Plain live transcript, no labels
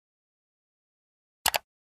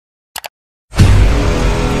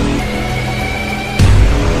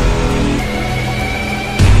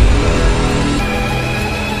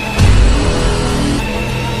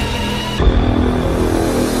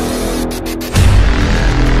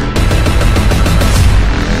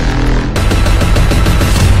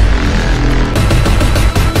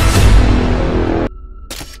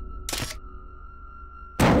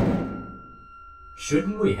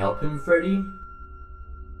Shouldn't we help him, Freddy?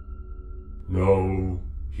 No,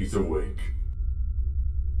 he's awake.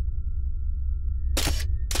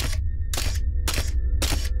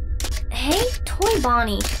 Hey, Toy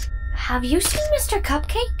Bonnie, have you seen Mr.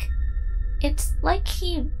 Cupcake? It's like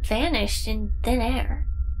he vanished in thin air.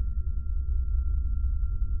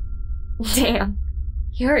 Damn,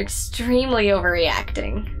 you're extremely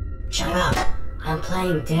overreacting. Shut up! I'm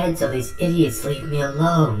playing dead so these idiots leave me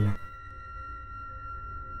alone.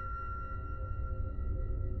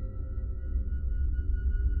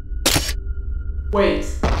 Wait,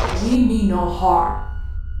 we mean no harm.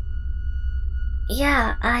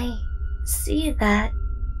 Yeah, I see that.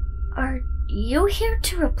 Are you here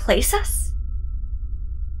to replace us?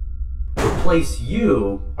 Replace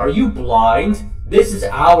you? Are you blind? This is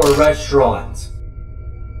our restaurant.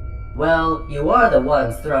 Well, you are the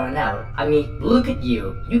ones thrown out. I mean, look at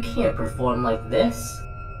you. You can't perform like this.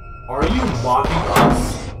 Are you mocking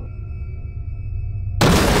us?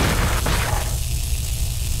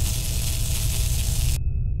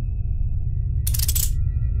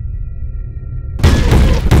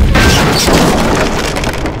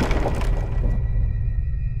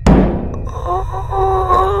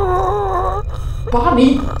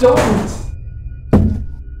 Bonnie, don't!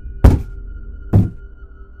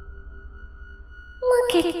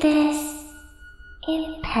 Look at this.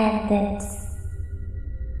 Independence.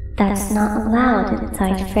 That's not allowed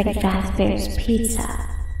inside Freddy Fazbear's Pizza.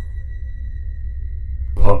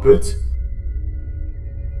 Puppet?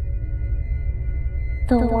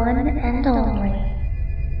 The one and only.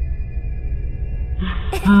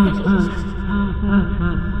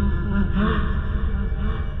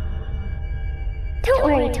 Don't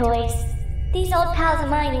worry, toys. These old pals of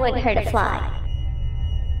mine wouldn't hurt a fly.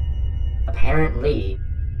 Apparently.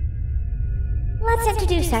 Let's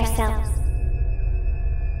introduce ourselves.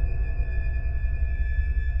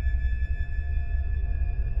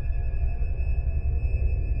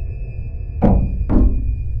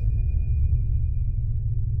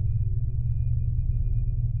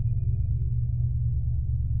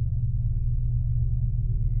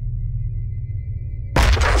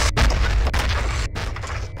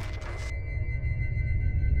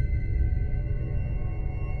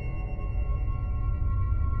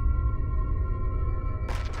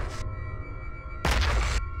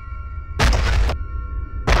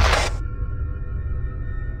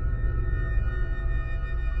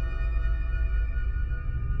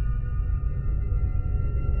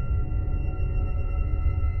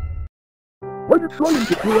 Why are you trying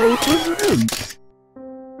to pull our friend in?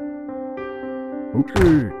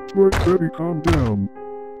 Okay, right, Freddy, calm down.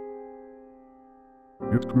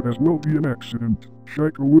 It could as well be an accident.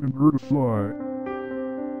 Chica wouldn't hurt a fly.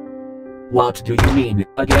 What do you mean,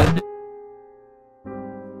 again?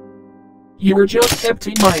 You were just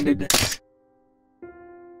empty-minded.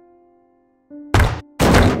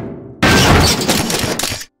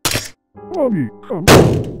 Bonnie, come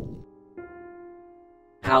on.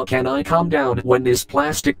 How can I calm down when this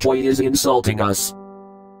plastic toy is insulting us?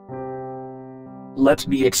 Let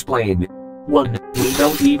me explain. 1. We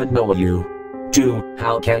don't even know you. 2.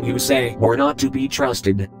 How can you say we're not to be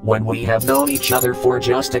trusted when we have known each other for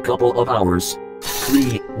just a couple of hours?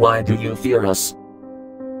 3. Why do you fear us?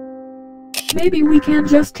 Maybe we can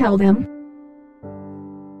just tell them.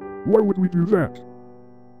 Why would we do that?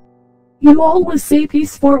 You always say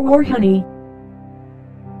peace for war, honey.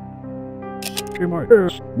 Can I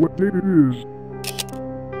ask what date it is?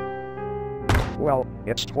 Well,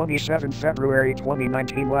 it's 27 February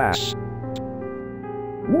 2019 last.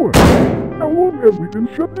 What? How long have we been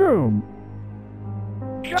shut down?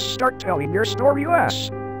 Just start telling your story less.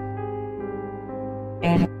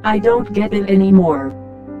 I don't get it anymore.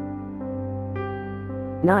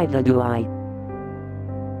 Neither do I.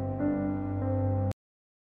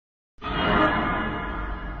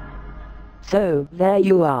 So, there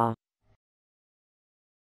you are.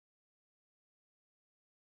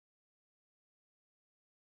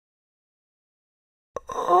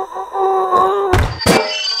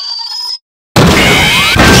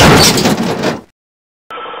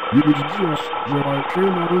 It is just that I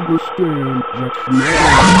cannot understand that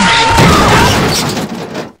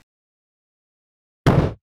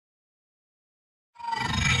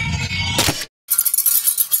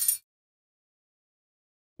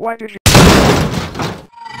Why did you...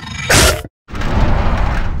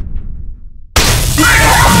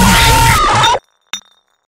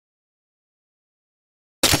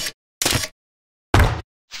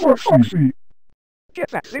 Foxy! Get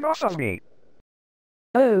that thing off of me!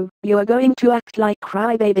 Oh, you are going to act like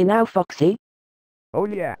crybaby now, Foxy? Oh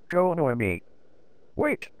yeah, go annoy me.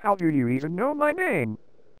 Wait, how do you even know my name?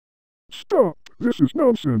 Stop! This is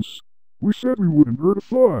nonsense. We said we wouldn't hurt a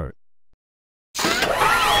fly.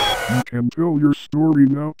 You can tell your story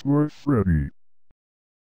now, Toy Freddy.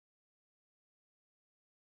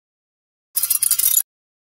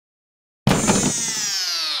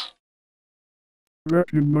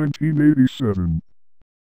 Back in 1987.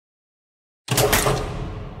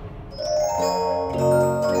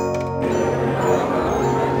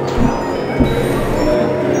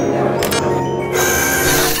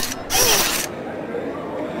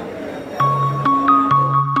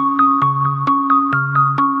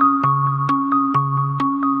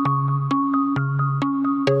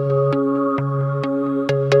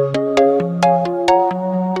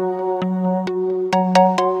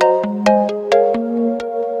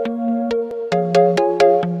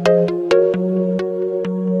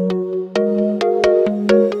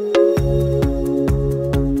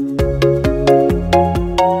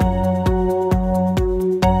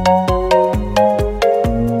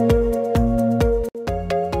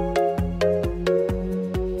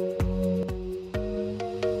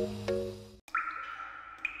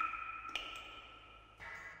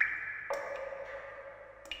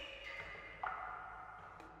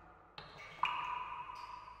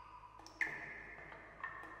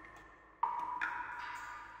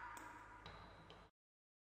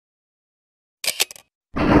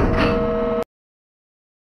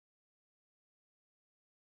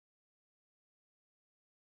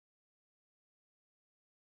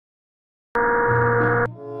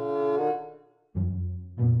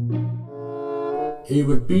 It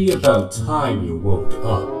would be about time you woke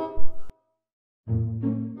up.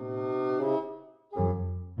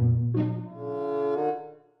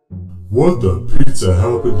 What the pizza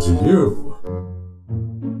happened to you?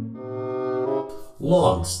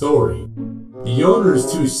 Long story. The owner is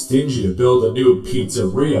too stingy to build a new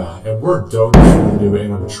pizzeria, and we're donors for the new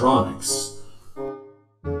animatronics.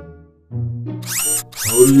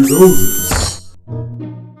 How do you know this?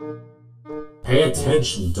 Pay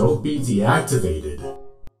attention, don't be deactivated.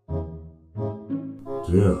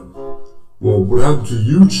 Damn. Well, what happened to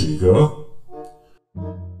you, Chica?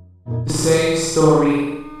 The same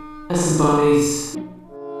story as Bunny's.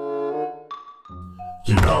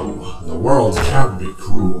 You know, the world can be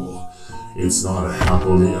cruel. It's not a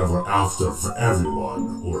happily ever after for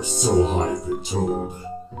everyone, or so I've been told.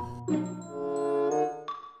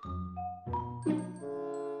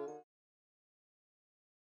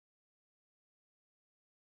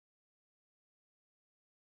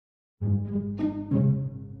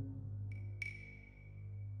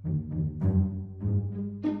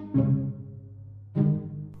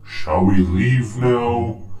 Shall we leave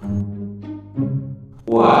now?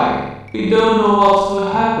 Why? We don't know what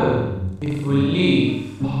will happen if we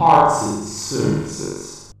leave parts and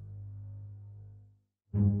services.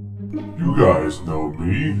 You guys know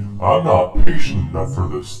me. I'm not patient enough for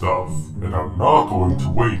this stuff, and I'm not going to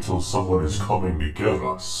wait till someone is coming to get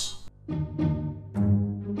us.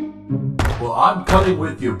 Well, I'm coming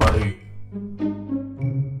with you, buddy.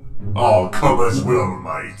 I'll come as well,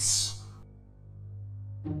 mates.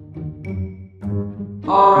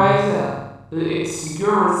 Alright then, it's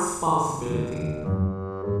your responsibility.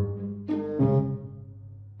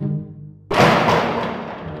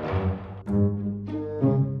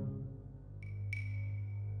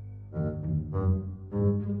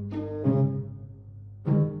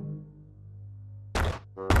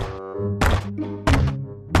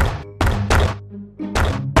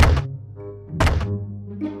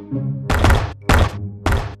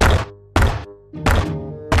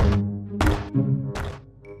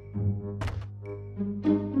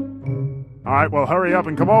 Alright, well hurry up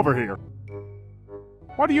and come over here.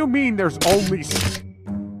 What do you mean there's only